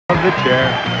the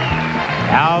chair.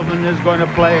 Calvin is going to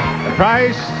play. The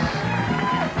price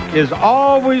is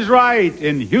always right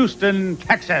in Houston,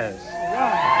 Texas.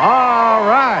 All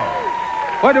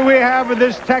right. What do we have with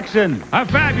this Texan? A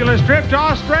fabulous trip to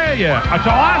Australia. To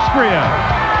Austria.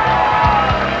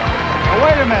 Oh,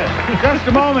 wait a minute. Just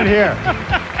a moment here.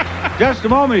 Just a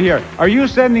moment here. Are you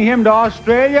sending him to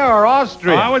Australia or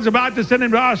Austria? I was about to send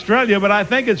him to Australia, but I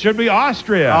think it should be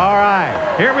Austria. All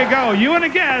right. Here we go. You and a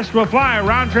guest will fly a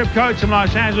round-trip coach from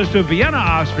Los Angeles to Vienna,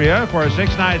 Austria for a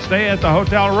 6-night stay at the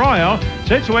Hotel Royal,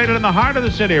 situated in the heart of the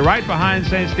city, right behind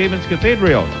St. Stephen's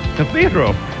Cathedral,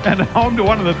 and home to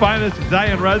one of the finest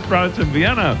Italian restaurants in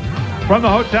Vienna from the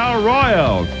Hotel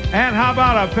Royal. And how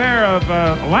about a pair of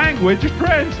language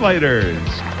translators?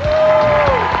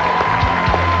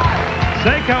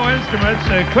 Seiko Instruments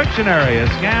Quictionary, a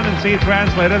scan and see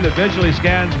translator that visually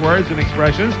scans words and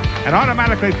expressions and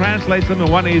automatically translates them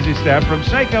in one easy step from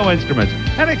Seiko Instruments.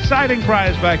 An exciting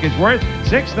prize package worth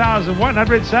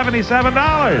 $6,177.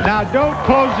 Now, don't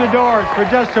close the doors for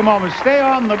just a moment. Stay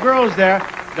on the girls there.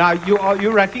 Now, you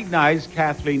recognize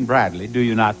Kathleen Bradley, do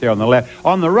you not, there on the left?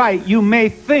 On the right, you may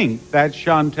think that's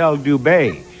Chantel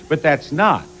Dubé, but that's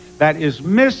not. That is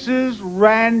Mrs.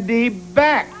 Randy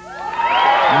Beck.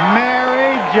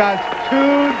 Married just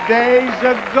 2 days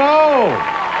ago.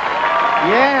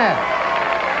 Yes.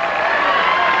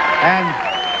 And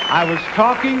I was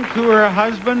talking to her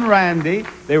husband, Randy.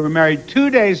 They were married 2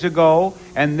 days ago,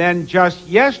 and then just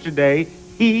yesterday,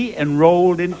 he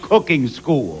enrolled in cooking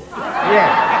school.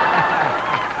 Yes.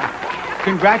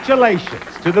 Congratulations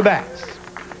to the Becks.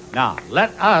 Now,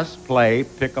 let us play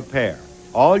Pick a Pair.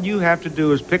 All you have to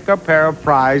do is pick a pair of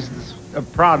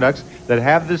products that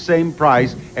have the same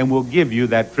price, and we'll give you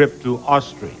that trip to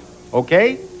Austria.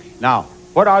 Okay? Now,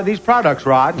 what are these products,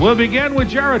 Rod? We'll begin with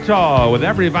Geritol. With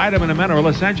every vitamin and mineral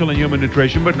essential in human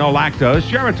nutrition, but no lactose.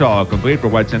 Geritol, complete for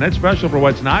what's in it, special for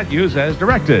what's not. Use as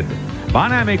directed.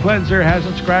 Bonami Cleanser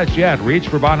hasn't scratched yet. Reach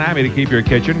for Bonami to keep your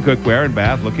kitchen, cookware, and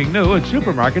bath looking new at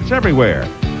supermarkets everywhere.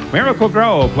 Miracle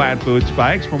Grow plant food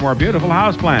spikes for more beautiful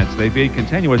houseplants. They feed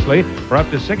continuously for up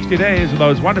to 60 days with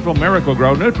those wonderful Miracle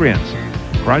Grow nutrients.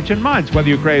 Crunch and Munch, whether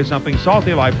you crave something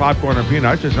salty like popcorn or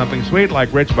peanuts or something sweet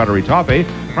like rich buttery toffee,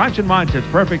 Crunch and Munch is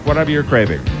perfect whatever you're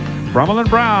craving. Brummel and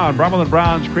Brown. Brummel and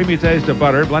Brown's creamy taste of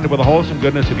butter blended with the wholesome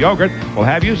goodness of yogurt will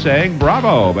have you saying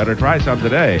bravo. Better try some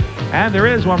today. And there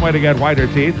is one way to get whiter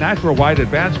teeth. Natural White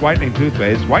Advanced Whitening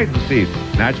Toothpaste whitens teeth.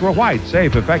 Natural White,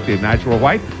 safe, effective. Natural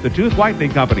White, the tooth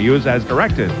whitening company. Use as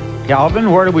directed.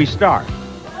 Calvin, where do we start?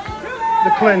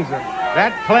 The cleanser.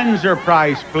 That cleanser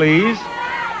price, please.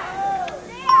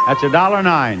 That's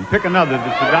 $1.09. Pick another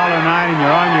that's $1.09 and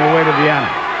you're on your way to Vienna.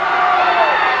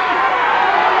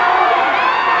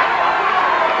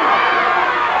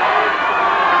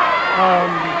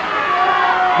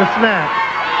 The snack.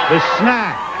 The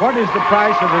snack. What is the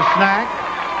price of the snack?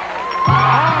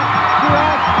 Off to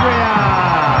Austria!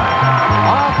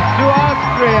 Off to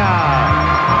Austria!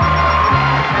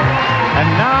 And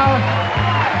now,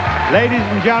 ladies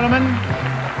and gentlemen,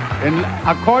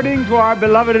 according to our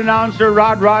beloved announcer,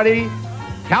 Roddy,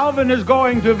 Calvin is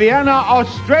going to Vienna,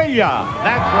 Australia.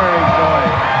 That's where he's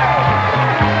going.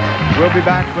 We'll be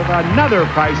back with another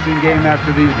pricing game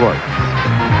after these words.